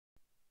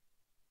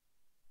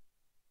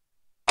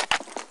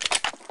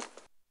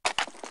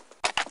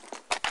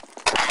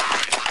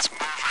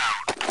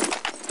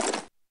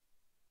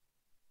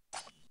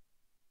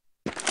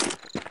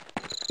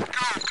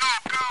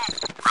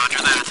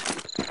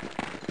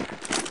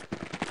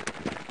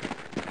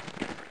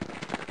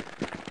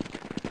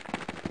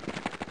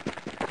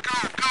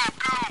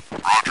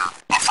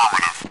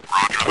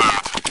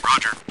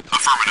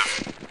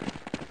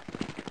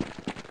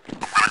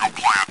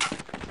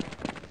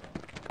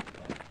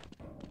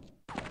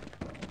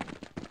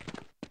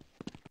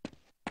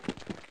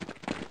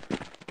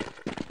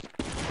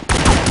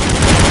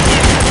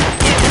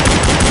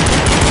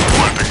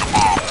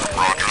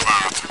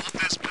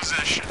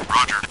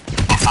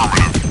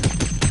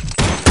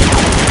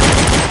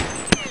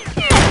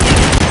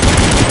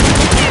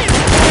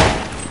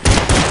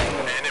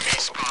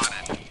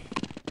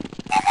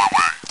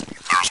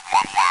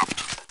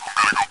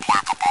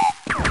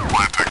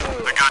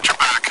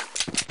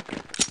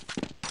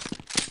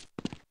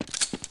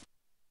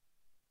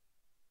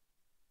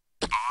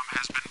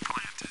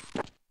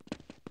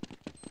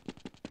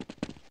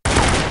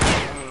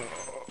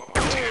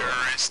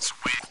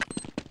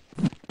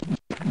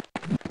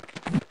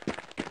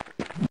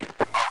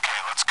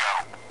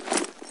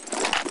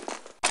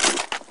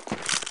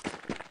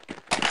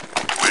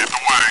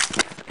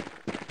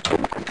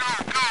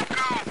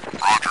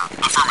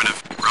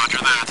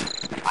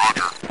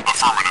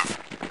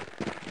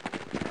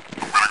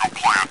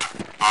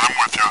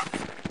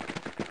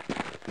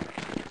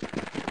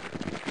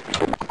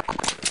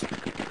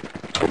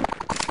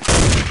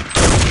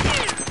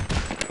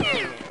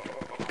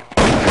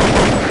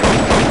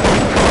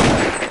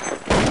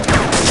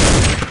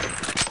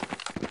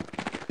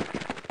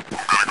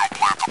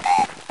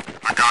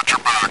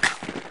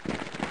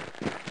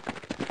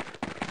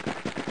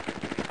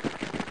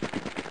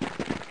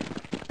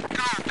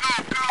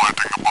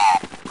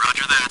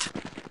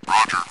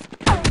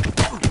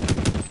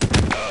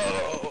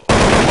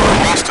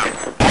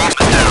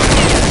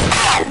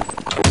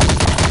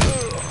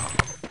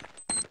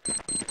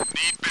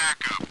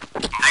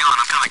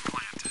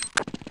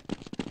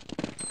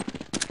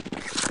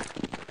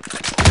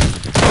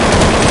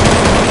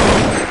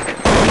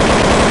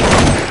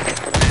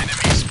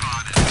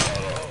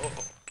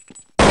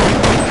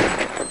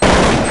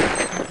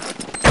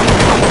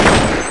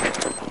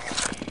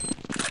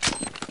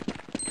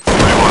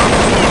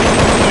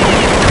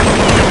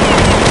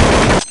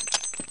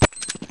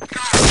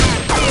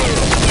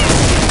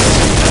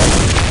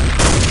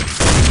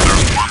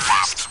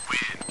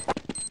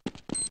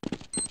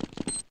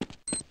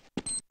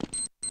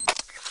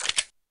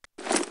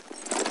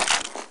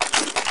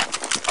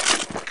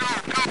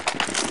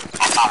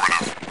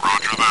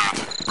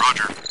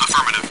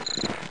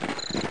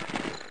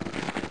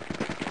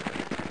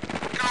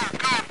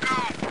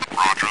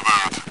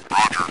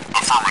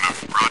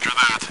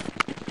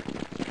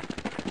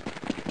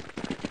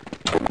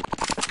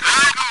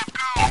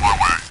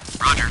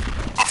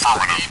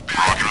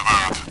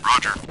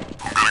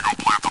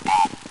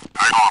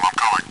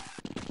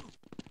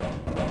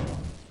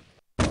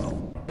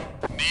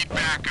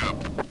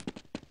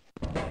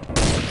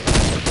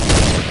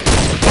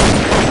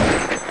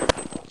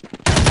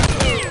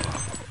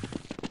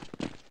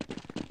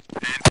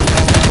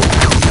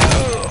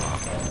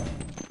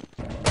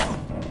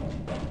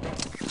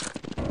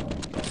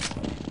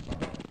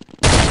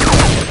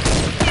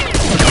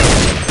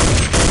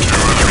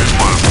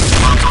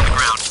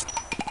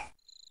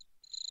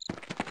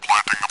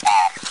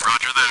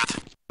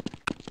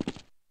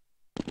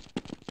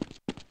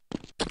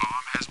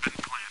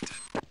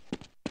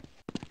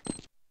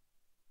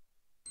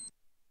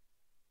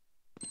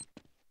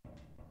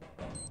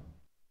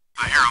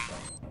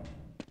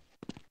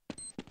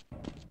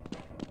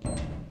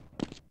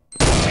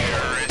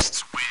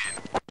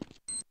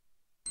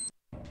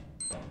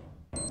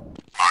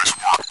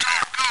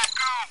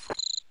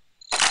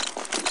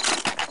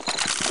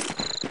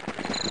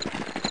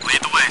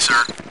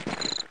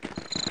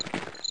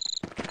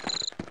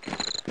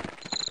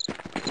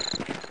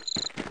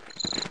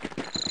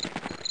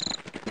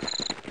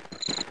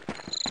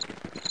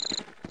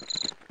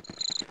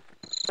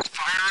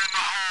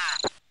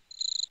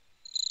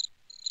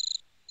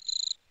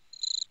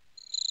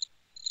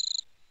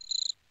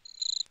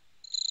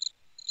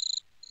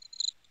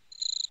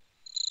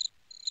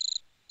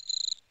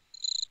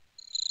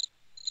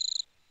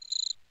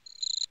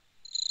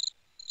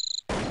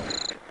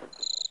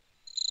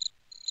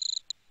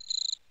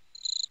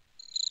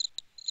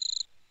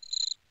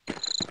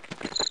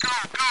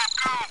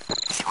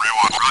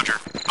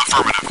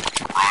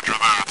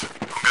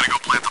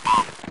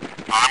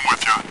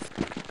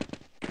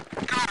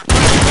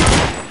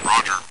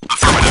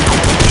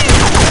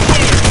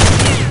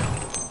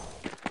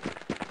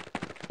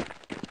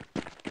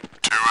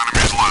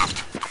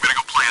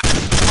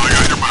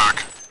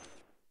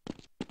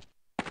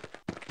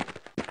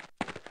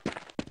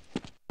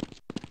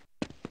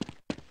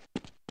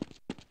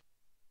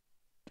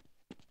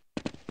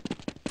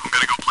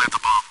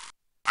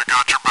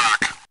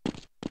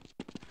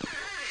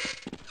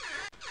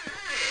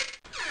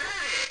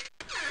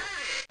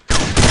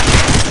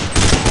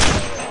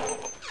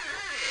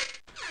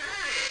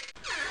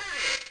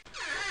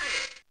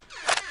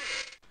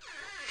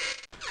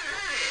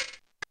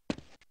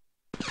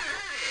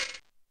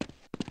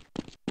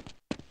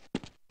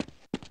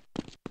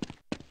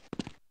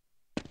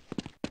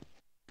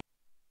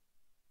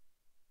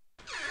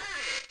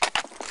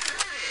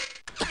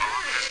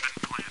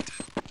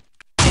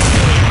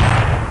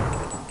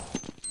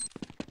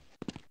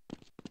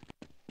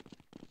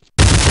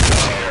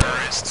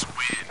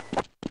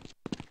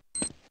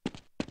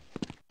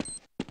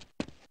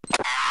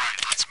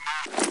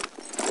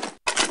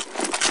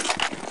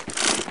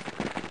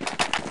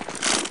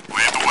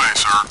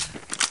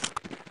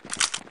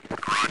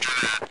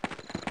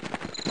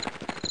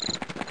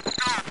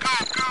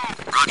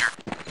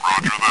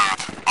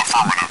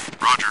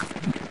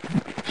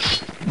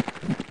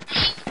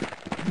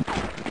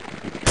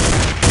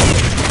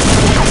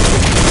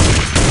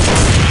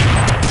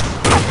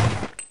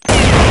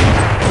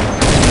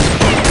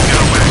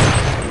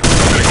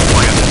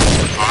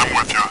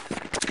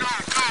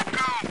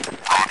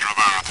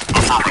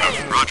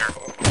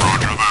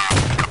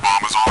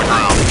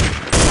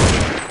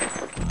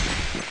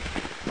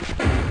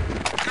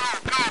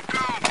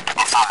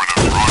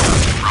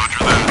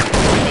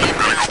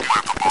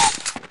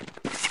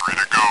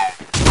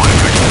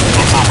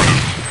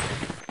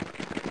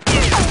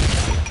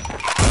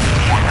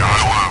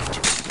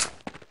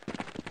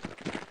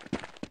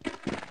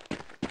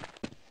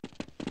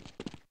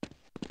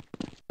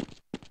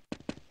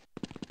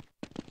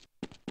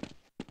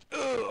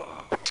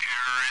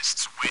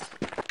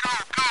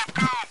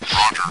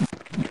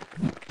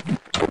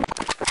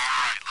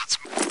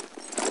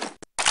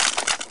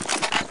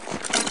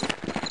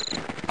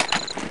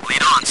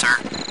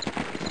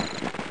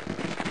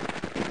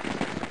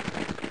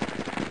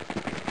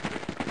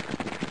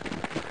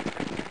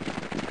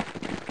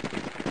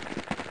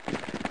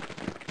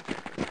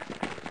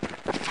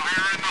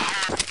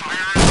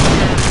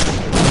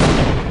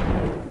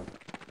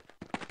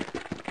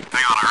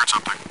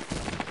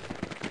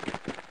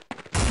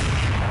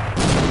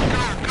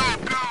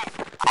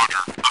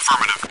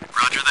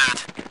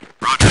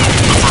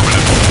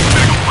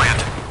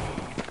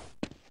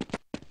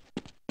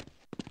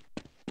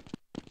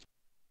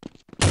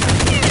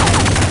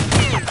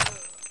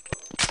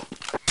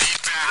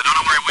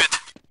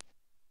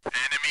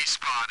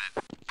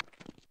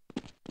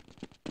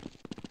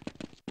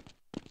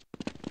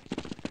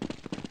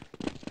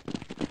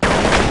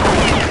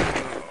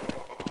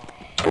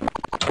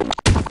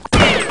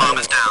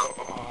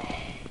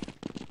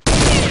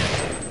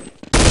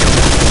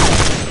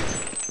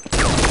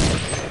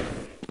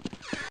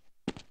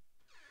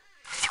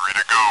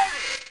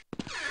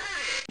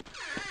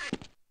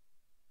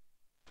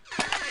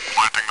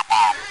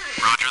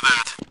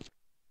that.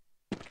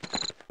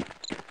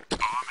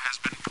 Bomb has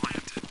been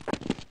planted.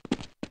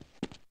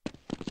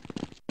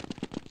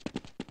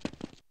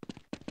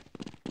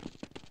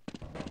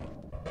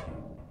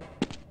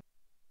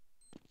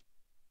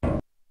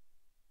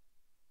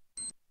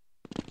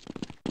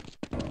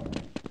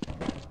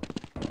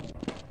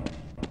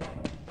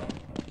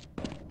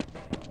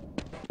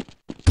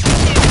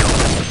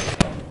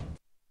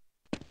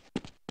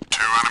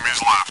 Two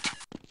enemies left.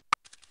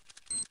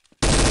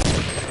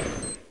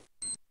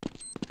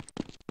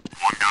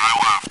 One guy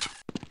left.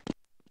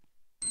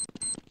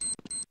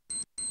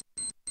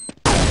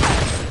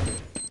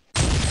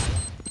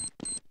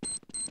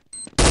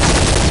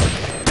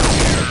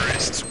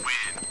 Terrorists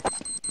win.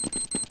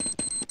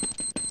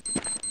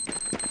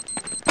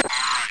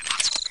 Alright,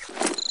 let's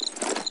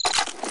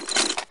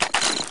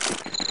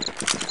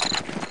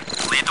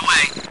lead the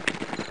way.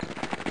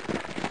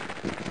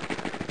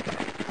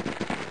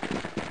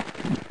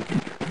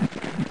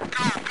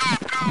 Go, go,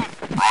 go!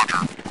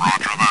 Roger,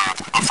 roger that.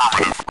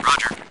 Affirmative.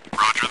 Roger,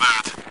 roger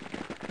that.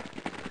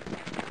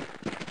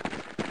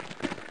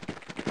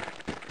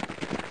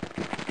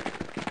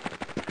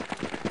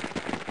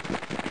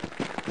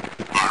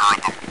 I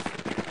heard them.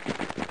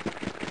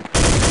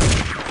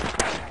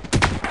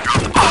 Drop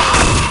the bomb.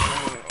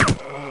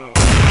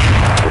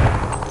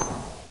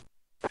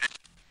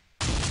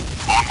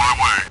 On my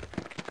way.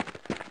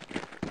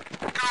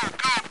 Go,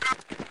 go, go!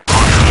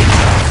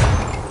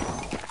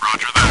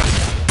 Roger that.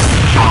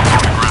 Bomb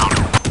on the ground.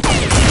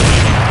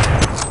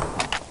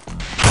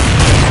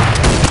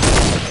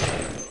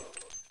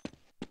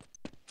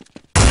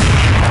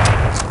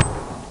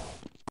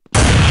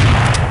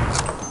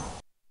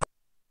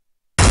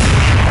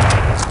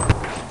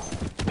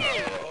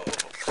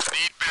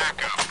 Need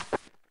backup.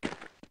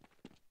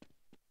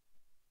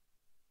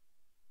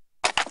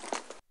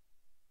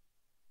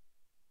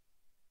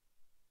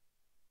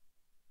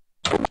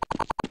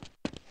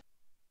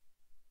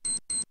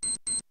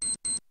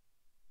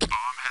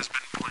 Bomb has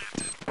been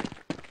planted.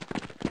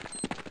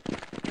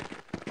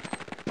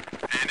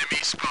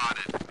 Enemy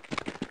spotted.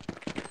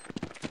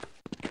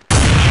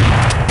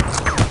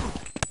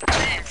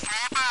 Team,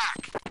 fall back.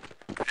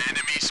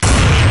 Enemy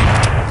spotted.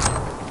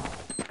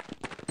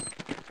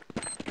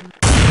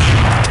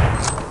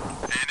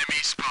 Enemy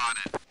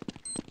spotted.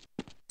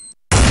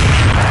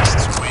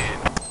 Terrorists win.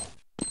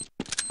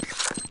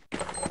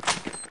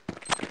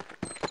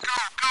 Go,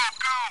 go,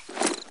 go!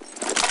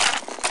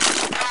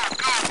 Go,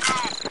 go, go!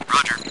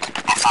 Roger.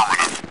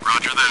 Affirmative.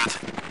 Roger that.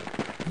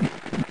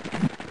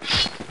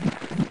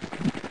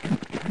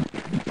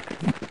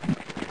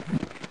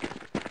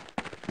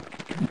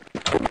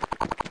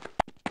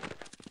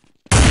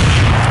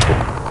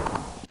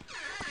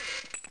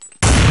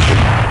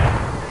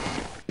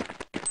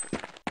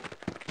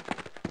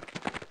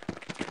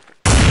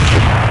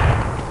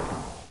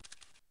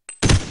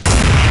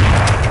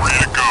 Three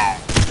to go.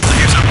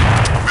 Here's something.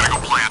 I'm gonna go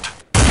plant.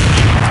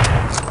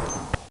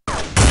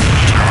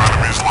 Two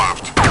enemies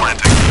left.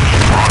 Planting.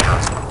 Roger.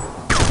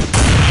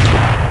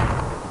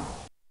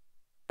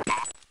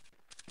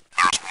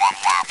 There's one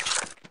left.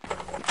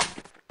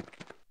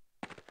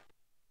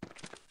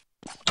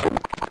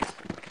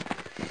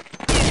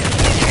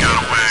 You got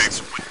away.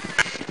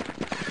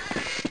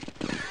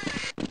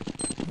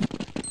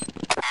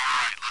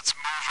 Alright, let's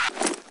move it.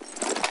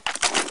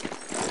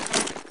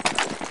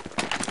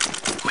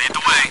 Lead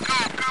the way. Go,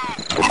 go!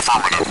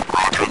 Affirmative.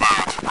 Roger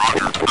that.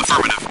 Roger.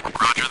 Affirmative.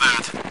 Roger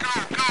that. Go,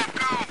 go,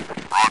 go!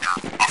 Roger.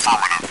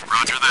 Affirmative.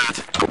 Roger that.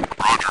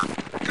 Roger.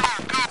 Go,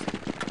 go!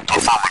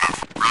 Affirmative.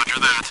 Roger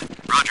that.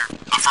 Roger.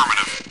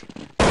 Affirmative.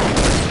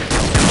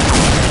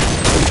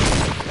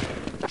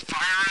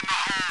 Fire in the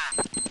hole!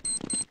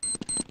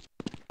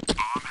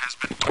 Bomb has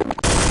been...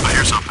 I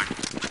hear something.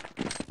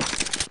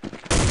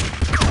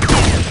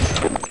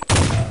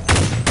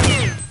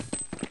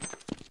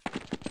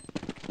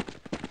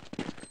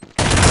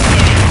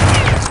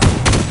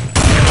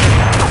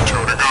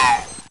 Two to go.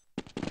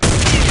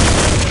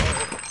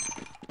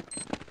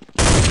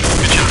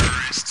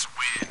 Terrorists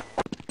win.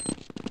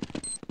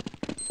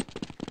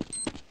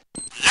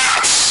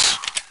 Yes!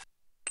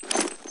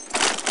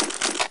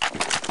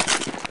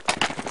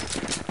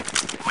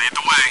 Lead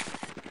the way.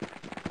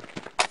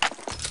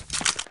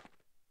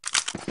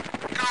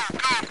 Go,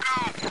 go, go!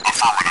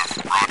 Affirmative.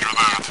 Roger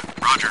that.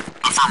 Roger.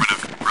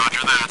 Affirmative.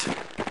 Roger that.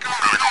 Go,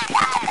 gotta go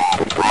plant the bomb.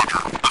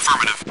 Roger.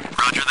 Affirmative.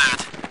 Roger that.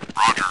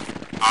 Roger.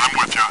 I'm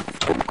with ya.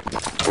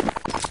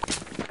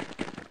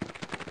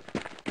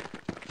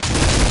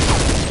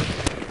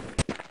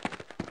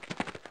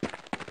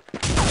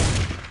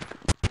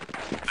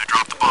 They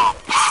dropped the bomb.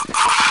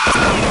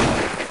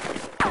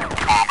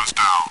 The bomb is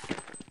down.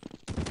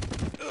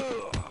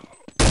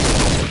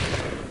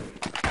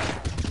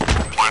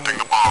 Planting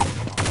the bomb.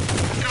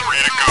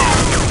 Three to go.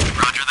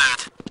 Roger that.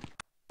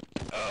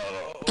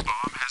 Bomb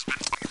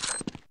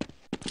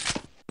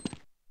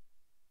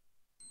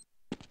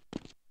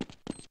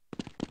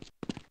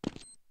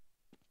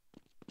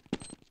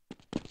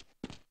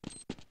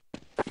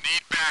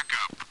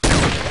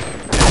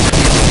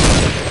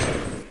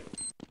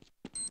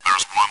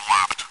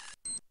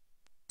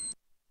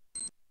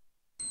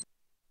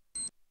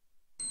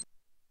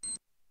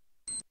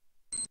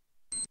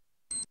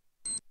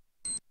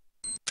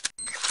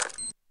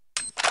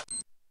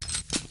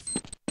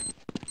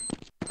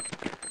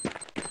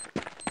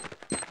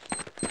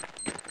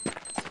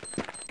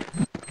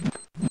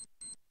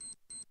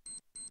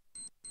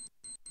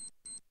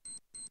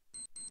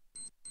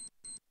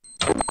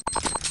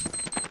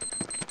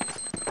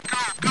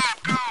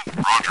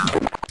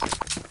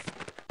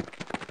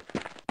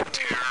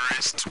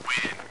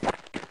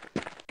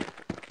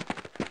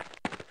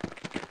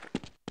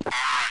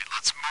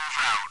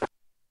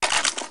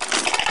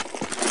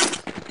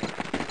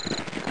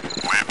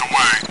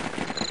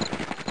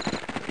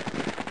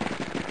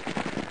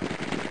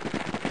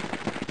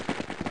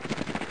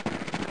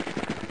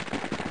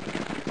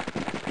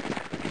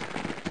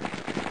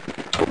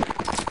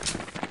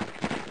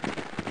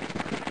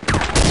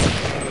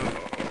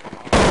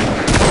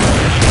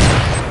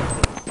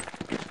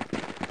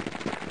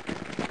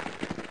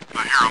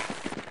I hear him.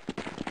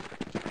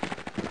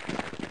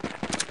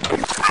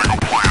 Critical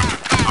plant.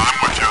 I'm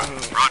with you.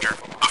 Roger.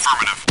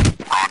 Affirmative.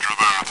 Roger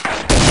that.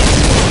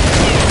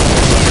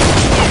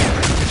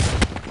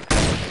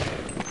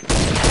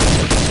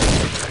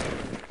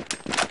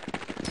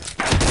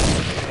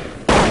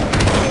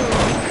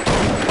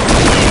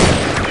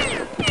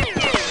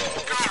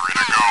 Three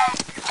to go.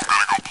 I'm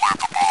gonna go plant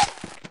the bomb.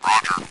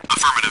 Roger.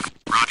 Affirmative.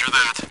 Roger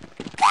that.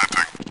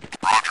 Planting.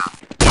 Roger.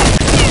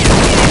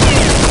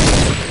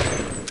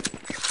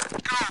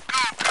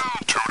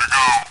 Two to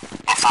go.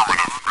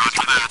 Affirmative.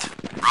 Roger that.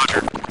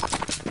 Roger.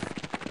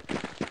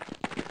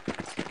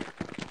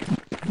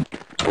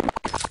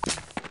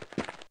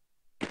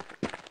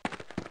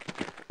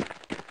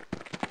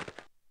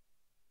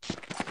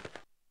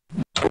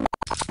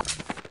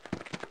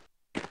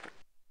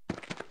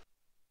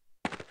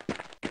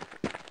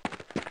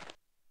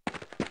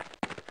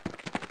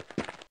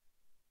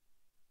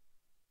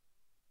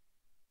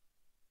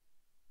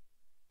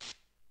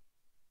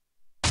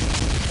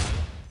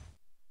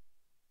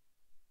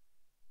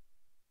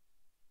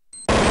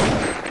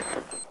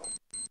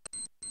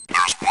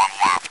 There's one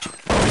left.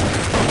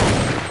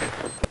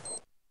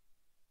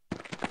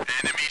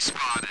 Enemy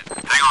spotted.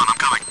 Hang on, I'm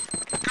coming.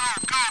 Go,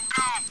 go,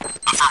 go!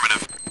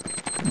 Affirmative.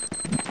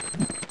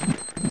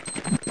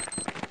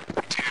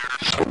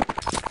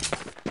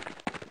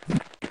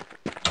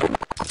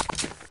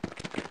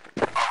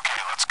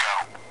 Okay, let's go.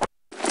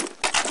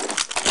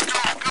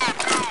 Go, go,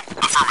 go!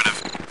 Affirmative.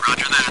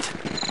 Roger that.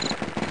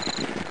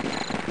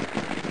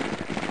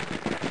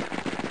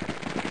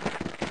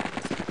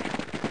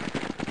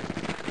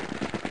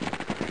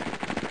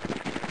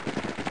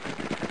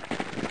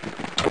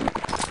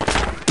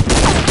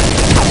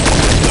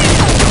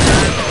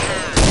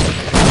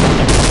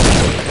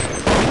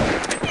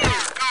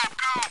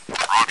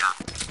 Roger.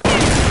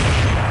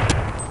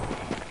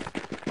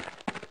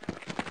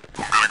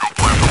 I'm gonna go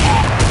plant the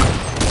bomb.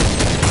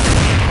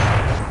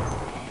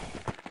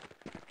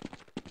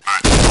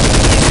 Nice.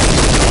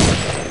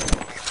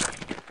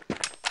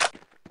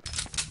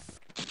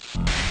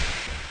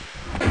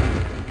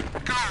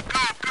 Go,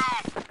 go, go!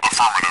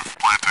 Affirmative.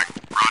 Planting.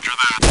 Roger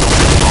that.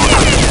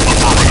 Roger.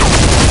 Affirmative.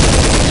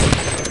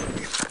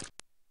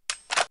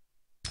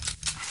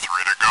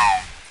 Three to go.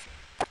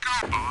 Go.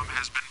 Bomb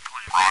has been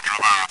planted. Roger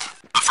that.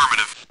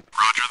 Affirmative.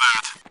 Roger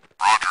that.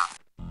 Roger.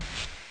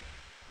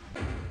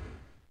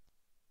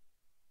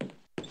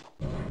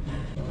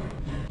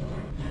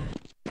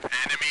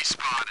 Enemy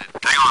spotted.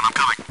 Hang on, I'm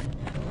coming.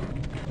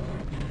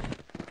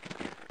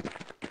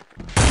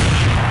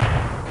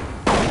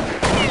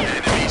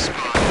 Enemy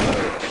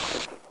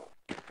spotted.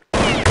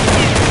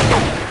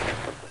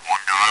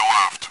 One guy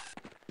left.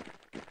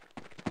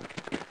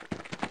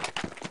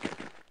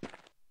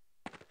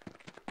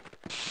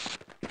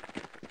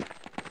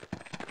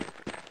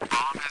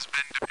 Bomb has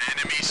been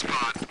enemy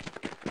spot.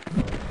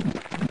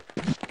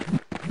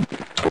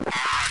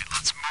 Alright,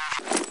 let's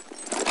move.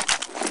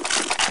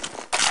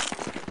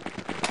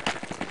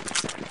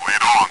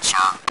 Lead on,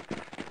 sir.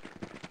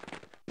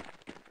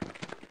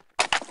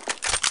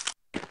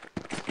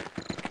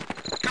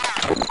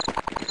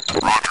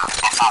 Roger.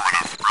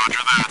 Affirmative.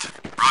 Roger that.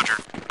 Roger.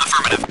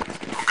 Affirmative.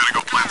 I'm gonna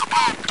go plant the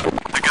bomb.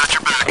 I got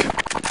your back.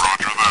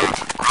 Roger that.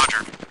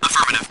 Roger.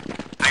 Affirmative.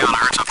 Hang on, I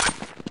heard something.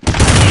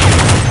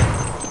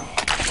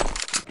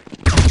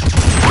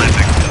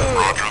 Planting.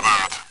 Roger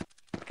that.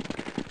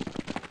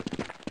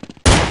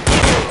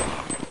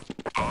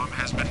 Bomb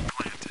has been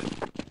planted.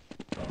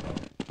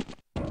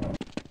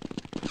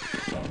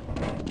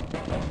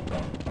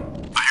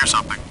 I hear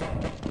something.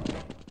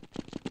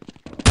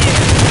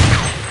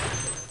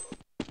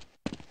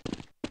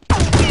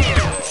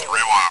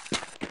 Three left.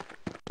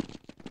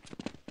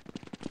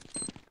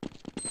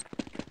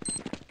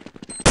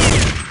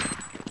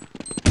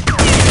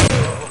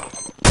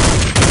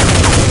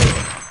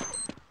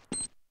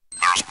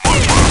 There's one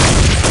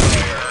left.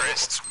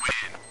 Terrorists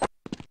win.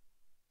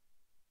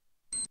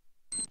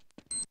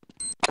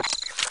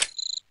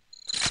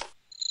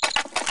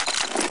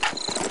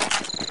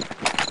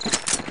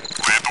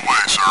 Lead the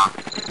way, sir.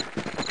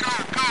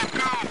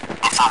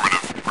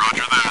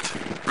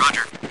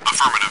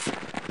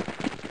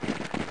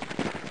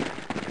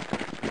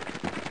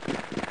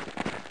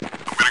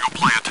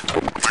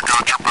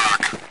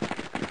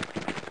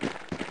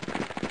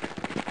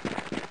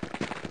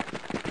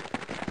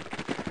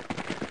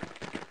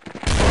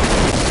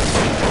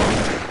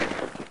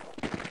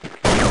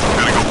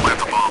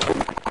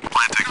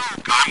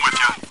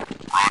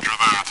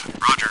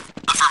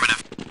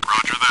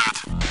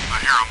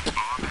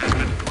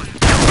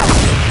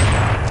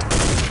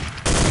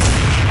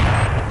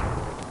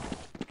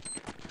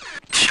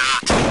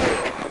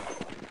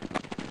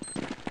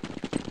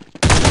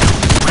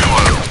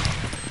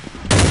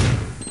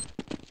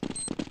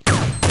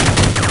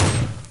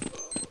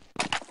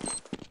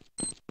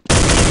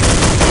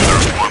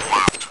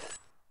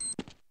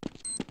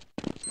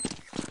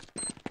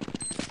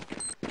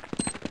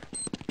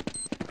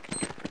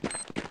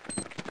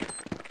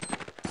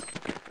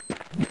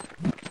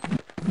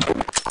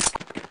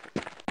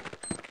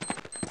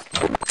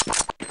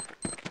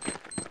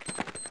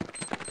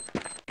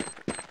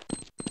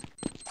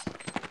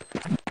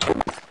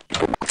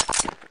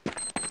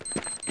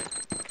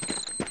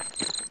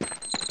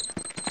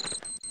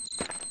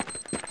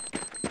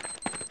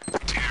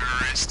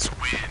 terrorists.